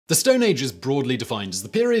The Stone Age is broadly defined as the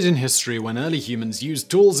period in history when early humans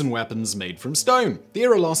used tools and weapons made from stone. The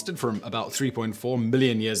era lasted from about 3.4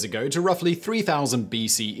 million years ago to roughly 3000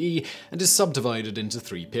 BCE and is subdivided into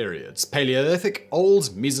three periods: Paleolithic, Old,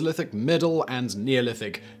 Mesolithic, Middle, and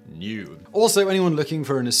Neolithic, New. Also, anyone looking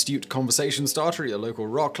for an astute conversation starter at your local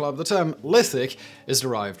rock club, the term lithic is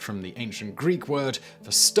derived from the ancient Greek word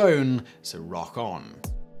for stone, so rock on.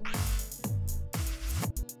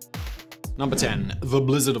 Number 10. The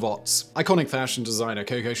Blizzard of Otz. Iconic fashion designer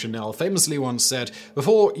Coco Chanel famously once said,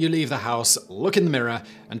 "Before you leave the house, look in the mirror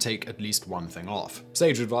and take at least one thing off."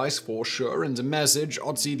 Sage advice for sure, and a message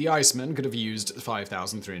Otzi the Iceman could have used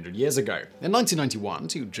 5,300 years ago. In 1991,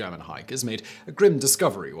 two German hikers made a grim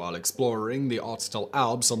discovery while exploring the Ötztal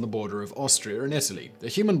Alps on the border of Austria and Italy: a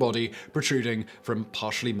human body protruding from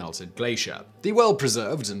partially melted glacier. The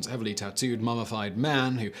well-preserved and heavily tattooed mummified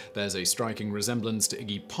man, who bears a striking resemblance to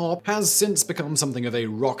Iggy Pop, has since become something of a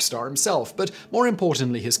rock star himself, but more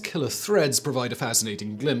importantly, his killer threads provide a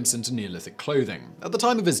fascinating glimpse into Neolithic clothing. At the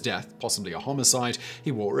time of his death, possibly a homicide,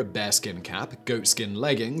 he wore a bearskin cap, goatskin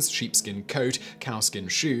leggings, sheepskin coat, cowskin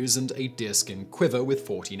shoes, and a deerskin quiver with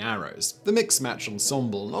 14 arrows. The mix-match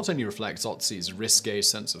ensemble not only reflects Otzi's risque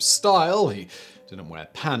sense of style — he didn't wear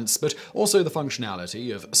pants — but also the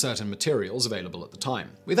functionality of certain materials available at the time.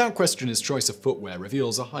 Without question, his choice of footwear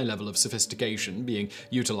reveals a high level of sophistication being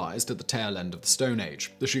utilized at the tail end of the Stone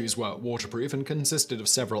Age. The shoes were waterproof and consisted of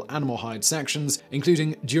several animal hide sections,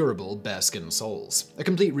 including durable bearskin soles. A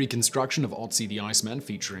complete reconstruction of Otzi the Iceman,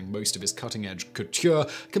 featuring most of his cutting-edge couture,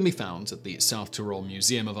 can be found at the South Tyrol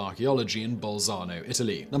Museum of Archaeology in Bolzano,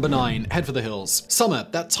 Italy. Number 9. Head for the hills. Summer,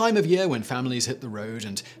 that time of year when families hit the road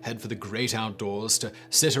and head for the great outdoors to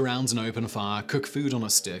sit around an open fire, cook food on a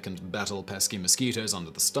stick, and battle pesky mosquitoes under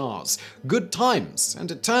the stars. Good times, and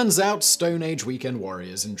it turns out Stone Age weekend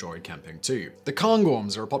warriors enjoyed camping too. The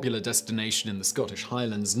Cairngorms are a popular destination in the Scottish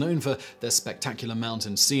Highlands, known for their spectacular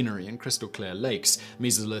mountain scenery and crystal clear lakes.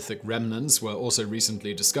 Mesolithic remnants were also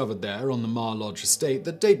recently discovered there on the Mar Lodge estate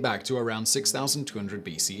that date back to around 6200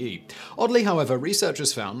 BCE. Oddly, however,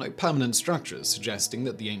 researchers found no permanent structures, suggesting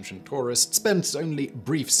that the ancient tourists spent only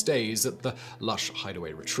brief stays at the lush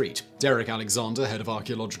hideaway retreat. Derek Alexander, head of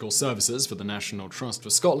archaeological services for the National Trust for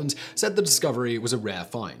Scotland, said the discovery was a rare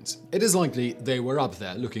find. It is likely they were up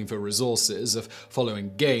there looking for resources of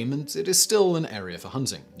following game, and it is still an area for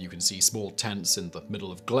hunting. You can see small tents in the middle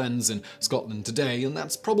of glens in Scotland today, and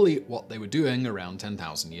that's probably what they were doing around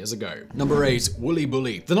 10,000 years ago. Number 8. Woolly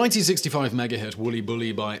Bully. The 1965 mega-hit Woolly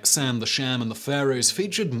Bully by Sam the Sham and the Pharaohs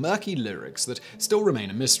featured murky lyrics that still remain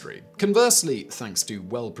a mystery. Conversely, thanks to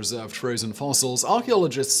well-preserved frozen fossils,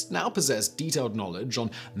 archaeologists now possess detailed knowledge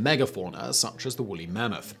on megafauna such as the woolly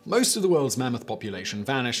mammoth. Most of the world's mammoth population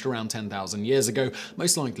vanished around 10,000 years ago,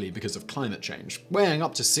 most likely because of climate change. Weighing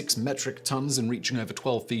up to 6 metric tons and reaching over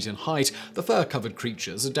 12 feet in height, the fur-covered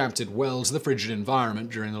creatures adapted well to the frigid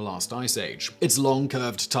environment during the last ice age. Its long,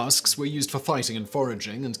 curved tusks were used for fighting and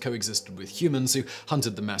foraging, and coexisted with humans who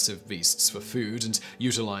hunted the massive beasts for food and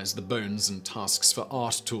utilized the bones and tusks for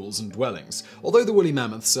art, tools, and dwellings. Although the woolly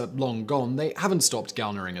mammoths are long gone, they haven't stopped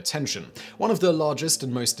garnering attention. One of the largest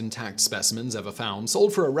and most intact specimens ever found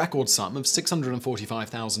sold for a record sum of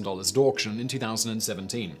 $645,000 at auction in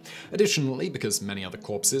 2017. Additionally, because many other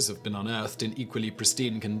corpses have been unearthed in equally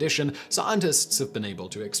pristine condition, scientists have been able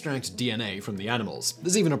to extract DNA from the animals.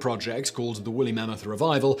 There's even a project called the Woolly Mammoth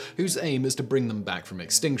Revival, whose aim is to bring them back from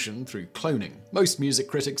extinction through cloning. Most music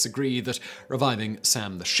critics agree that reviving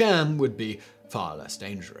Sam the Sham would be far less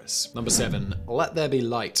dangerous. Number 7. Let there be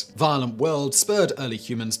light. Violent worlds spurred early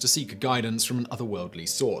humans to seek guidance from an otherworldly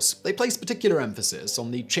source. They placed particular emphasis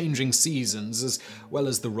on the changing seasons as well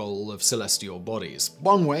as the role of celestial bodies.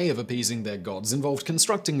 One way of appeasing their gods involved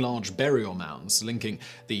constructing large burial mounds, linking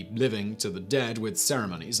the living to the dead with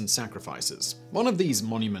ceremonies and sacrifices. One of these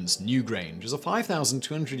monuments, Newgrange, is a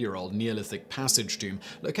 5,200-year-old Neolithic passage tomb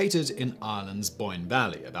located in Ireland's Boyne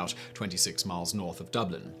Valley, about 26 miles north of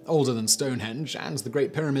Dublin. Older than Stonehenge and the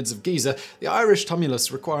Great Pyramids of Giza, the Irish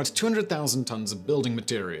tumulus required 200,000 tons of building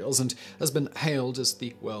materials and has been hailed as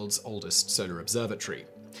the world's oldest solar observatory.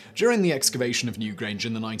 During the excavation of Newgrange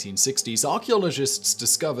in the 1960s, archaeologists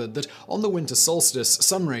discovered that on the winter solstice,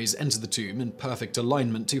 sun rays enter the tomb in perfect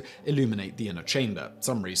alignment to illuminate the inner chamber.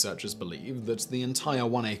 Some researchers believe that the entire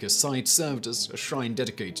 1-acre site served as a shrine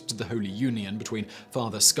dedicated to the holy union between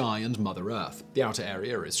Father Sky and Mother Earth. The outer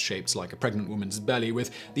area is shaped like a pregnant woman's belly,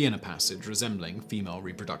 with the inner passage resembling female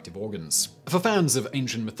reproductive organs. For fans of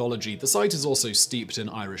ancient mythology, the site is also steeped in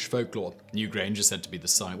Irish folklore. Newgrange is said to be the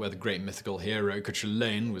site where the great mythical hero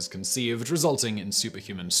Cuchulainn brain was conceived, resulting in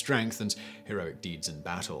superhuman strength and heroic deeds in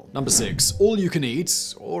battle. Number 6. All you can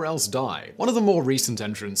eat, or else die. One of the more recent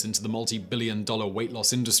entrants into the multi-billion-dollar weight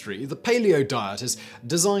loss industry, the paleo diet is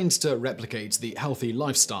designed to replicate the healthy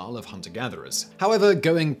lifestyle of hunter-gatherers. However,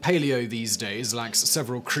 going paleo these days lacks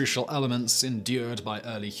several crucial elements endured by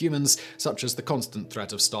early humans, such as the constant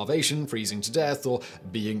threat of starvation, freezing to death, or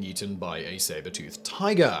being eaten by a saber-toothed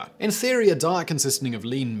tiger. In theory, a diet consisting of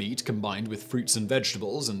lean meat combined with fruits and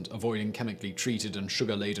vegetables and avoiding chemically treated and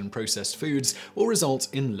sugar-laden processed foods will result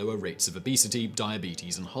in lower rates of obesity,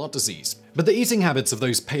 diabetes, and heart disease. But the eating habits of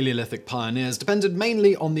those Paleolithic pioneers depended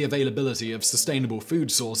mainly on the availability of sustainable food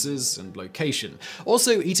sources and location.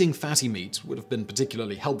 Also, eating fatty meat would have been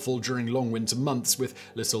particularly helpful during long winter months with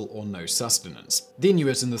little or no sustenance. The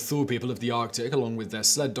Inuit and the Thule people of the Arctic, along with their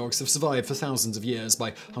sled dogs, have survived for thousands of years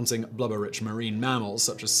by hunting blubber-rich marine mammals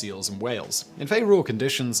such as seals and whales. In favorable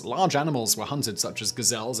conditions, large animals were hunted such as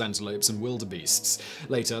gazelles, antelopes, and wildebeests.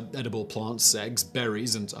 Later, edible plants, eggs,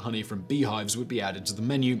 berries, and honey from beehives would be added to the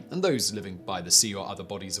menu, and those living by the sea or other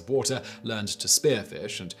bodies of water learned to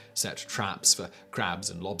spearfish and set traps for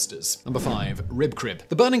crabs and lobsters. Number 5. Rib crib.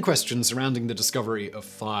 The burning question surrounding the discovery of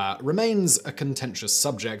fire remains a contentious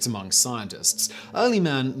subject among scientists. Early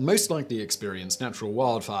man most likely experienced natural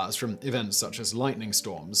wildfires from events such as lightning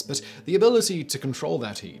storms, but the ability to control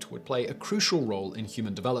that heat would play a crucial role in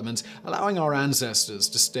human development, allowing our ancestors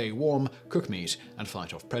to stay warm, cook meat, and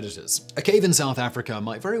fight off predators. A cave in South Africa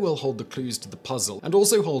might very well hold the clues to the puzzle, and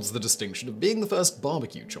also holds the distinction of being the first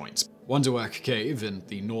barbecue joint. Wonderwork Cave in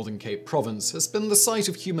the Northern Cape province has been the site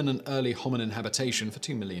of human and early hominin habitation for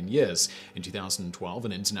 2 million years. In 2012,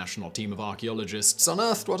 an international team of archaeologists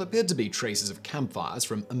unearthed what appeared to be traces of campfires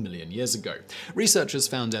from 1 million years ago. Researchers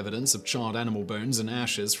found evidence of charred animal bones and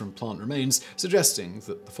ashes from plant remains, suggesting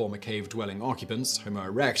that the former cave-dwelling occupants, Homo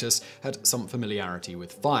erectus, had some familiarity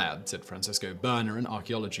with fire, said Francisco Berner, an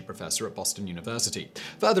archaeology professor at Boston University.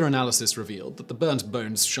 Further analysis revealed that the burnt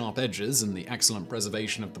bones' sharp edges and the excellent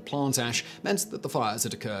preservation of the plant ash meant that the fires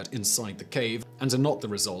had occurred inside the cave and are not the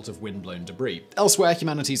result of wind-blown debris. Elsewhere,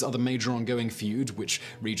 humanity's other major ongoing feud, which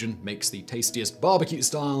region makes the tastiest barbecue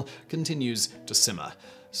style, continues to simmer.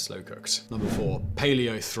 Slow cooked. Number 4.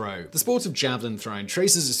 Paleo Throw. The sport of javelin throwing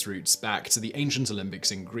traces its roots back to the ancient Olympics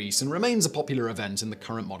in Greece and remains a popular event in the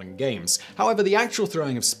current modern games. However, the actual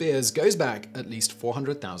throwing of spears goes back at least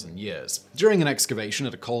 400,000 years. During an excavation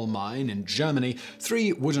at a coal mine in Germany,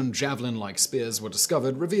 3 wooden javelin-like spears were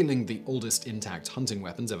discovered, revealing the oldest intact hunting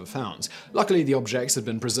weapons ever found. Luckily, the objects had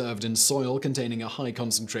been preserved in soil containing a high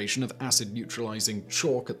concentration of acid-neutralizing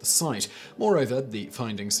chalk at the site. Moreover, the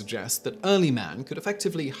findings suggest that early man could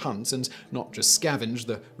effectively hunt and not just scavenge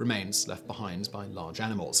the remains left behind by large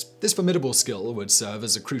animals. This formidable skill would serve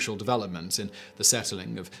as a crucial development in the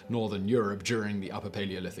settling of northern Europe during the Upper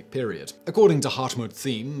Paleolithic period. According to Hartmut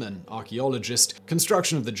Thiem, an archaeologist,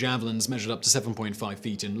 construction of the javelins measured up to 7.5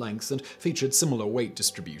 feet in length and featured similar weight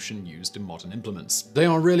distribution used in modern implements. They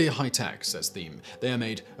are really high-tech, says Thiem. They are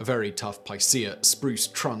made of very tough Picea spruce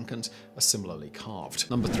trunk and are similarly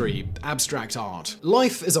carved. Number 3. Abstract art.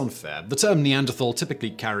 Life is unfair. The term Neanderthal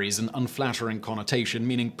typically carries an unflattering connotation,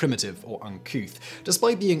 meaning primitive or uncouth.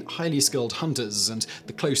 Despite being highly skilled hunters and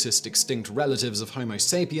the closest extinct relatives of Homo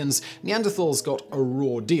sapiens, Neanderthals got a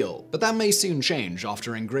raw deal. But that may soon change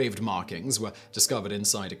after engraved markings were discovered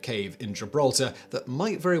inside a cave in Gibraltar that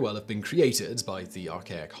might very well have been created by the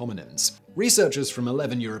archaic hominins. Researchers from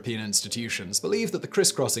 11 European institutions believe that the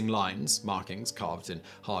crisscrossing lines, markings carved in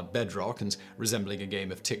hard bedrock and resembling a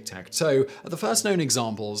game of tic-tac-toe, are the first known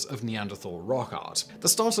examples of Neanderthal rock art. The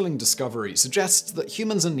startling discovery suggests that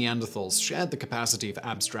humans and Neanderthals shared the capacity for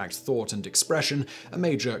abstract thought and expression, a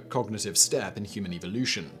major cognitive step in human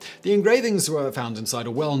evolution. The engravings were found inside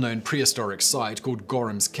a well-known prehistoric site called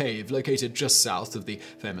Gorham's Cave, located just south of the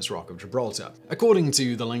famous Rock of Gibraltar. According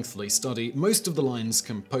to the lengthy study, most of the lines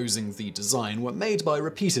composing the design were made by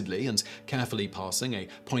repeatedly and carefully passing a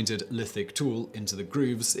pointed lithic tool into the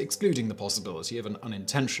grooves, excluding the possibility of an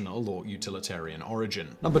unintentional or utilitarian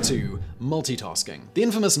origin. Number 2. Multitasking. The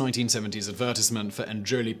infamous 1970s advertisement for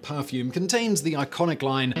Enjoli perfume contains the iconic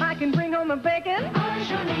line, "I can bring home the bacon,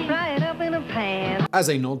 fry it up in a pan." As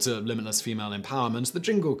a nod to limitless female empowerment, the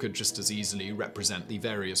jingle could just as easily represent the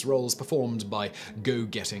various roles performed by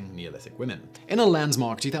go-getting Neolithic women. In a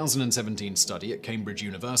landmark 2017 study at Cambridge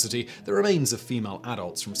University, the the remains of female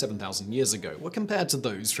adults from 7,000 years ago were compared to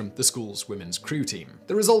those from the school's women's crew team.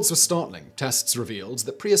 The results were startling. Tests revealed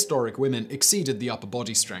that prehistoric women exceeded the upper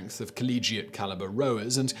body strength of collegiate caliber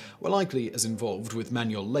rowers and were likely as involved with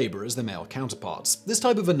manual labor as their male counterparts. This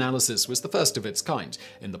type of analysis was the first of its kind.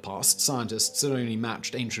 In the past, scientists had only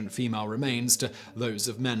matched ancient female remains to those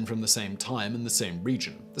of men from the same time in the same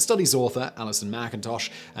region. The study's author, Alison McIntosh,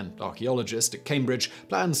 an archaeologist at Cambridge,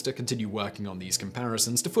 plans to continue working on these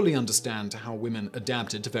comparisons to fully understand how women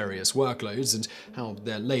adapted to various workloads and how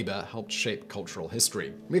their labor helped shape cultural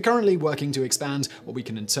history. We're currently working to expand what we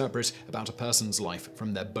can interpret about a person's life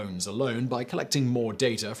from their bones alone by collecting more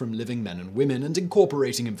data from living men and women and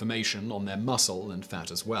incorporating information on their muscle and fat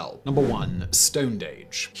as well. Number 1. Stone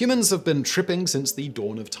Age. Humans have been tripping since the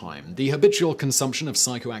dawn of time. The habitual consumption of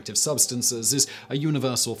psychoactive substances is a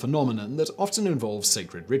universal phenomenon that often involves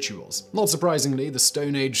sacred rituals. Not surprisingly, the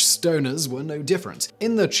Stone Age stoners were no different.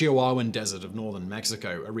 In the Chihuahuan Desert of northern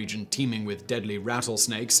Mexico, a region teeming with deadly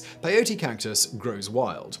rattlesnakes, peyote cactus grows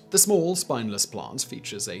wild. The small, spineless plant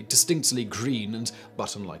features a distinctly green and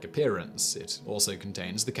button-like appearance. It also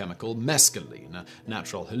contains the chemical mescaline, a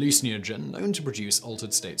natural hallucinogen known to produce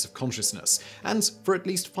altered states of consciousness. And for at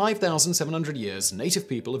least 5,700 years, native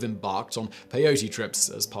people have embarked on peyote trips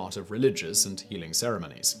as part of religious and healing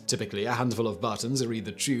ceremonies. Typically, a handful of buttons are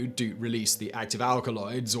either chewed to release the active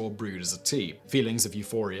alkaloids or brewed as a tea. Feelings of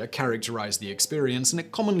euphoria characterize the experience, and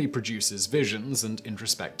it commonly produces visions and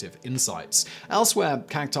introspective insights. Elsewhere,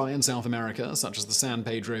 cacti in South America, such as the San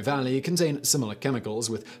Pedro Valley, contain similar chemicals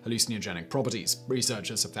with hallucinogenic properties.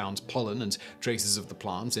 Researchers have found pollen and traces of the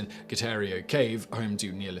plant in Guitario Cave, home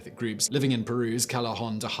to Neolithic groups living in Peru's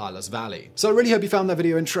Callejón de Jalas Valley. So I really hope you found that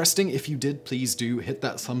video interesting. If you did, please do hit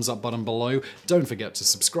that thumbs up button below. Don't forget to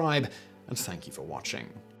subscribe, and thank you for watching.